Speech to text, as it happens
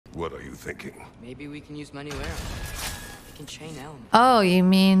What are you thinking? Maybe we can use many arrows. We can chain elements. Oh, you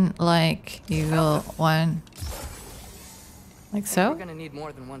mean like you go one like so? We're gonna need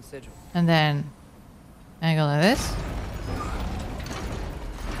more than one sigil. And then I go like this.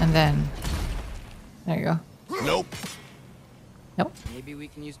 And then there you go. Nope. Nope. Maybe we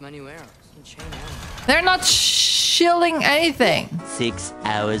can use many arrows. We can chain elements. They're not shielding anything. 6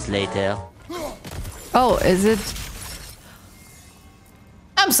 hours later. Oh, is it?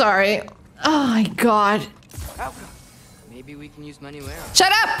 I'm sorry. Oh my god. Maybe we can use many arrows.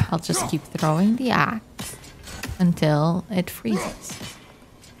 Shut up! I'll just keep throwing the axe until it freezes.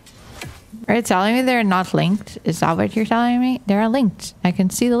 Are you telling me they're not linked? Is that what you're telling me? They're linked. I can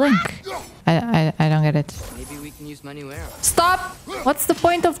see the link. I don't get it. Maybe we can use many arrows. Stop! What's the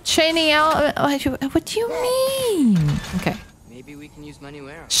point of chaining out? What do you mean? Okay. Maybe we can use many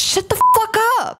arrows. Shut the fuck up!